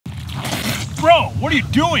What are you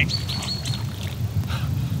doing?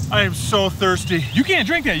 I am so thirsty. You can't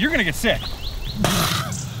drink that. You're gonna get sick.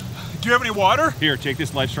 Do you have any water? Here, take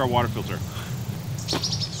this LifeStraw water filter.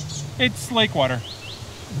 It's lake water.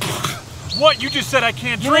 What? You just said I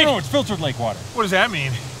can't drink. No, it's filtered lake water. What does that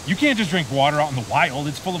mean? You can't just drink water out in the wild.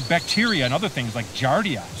 It's full of bacteria and other things like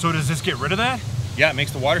Giardia. So does this get rid of that? Yeah, it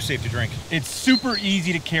makes the water safe to drink. It's super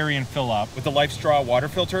easy to carry and fill up. With the LifeStraw water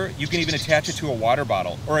filter, you can even attach it to a water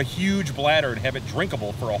bottle or a huge bladder and have it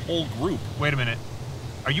drinkable for a whole group. Wait a minute.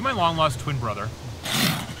 Are you my long-lost twin brother?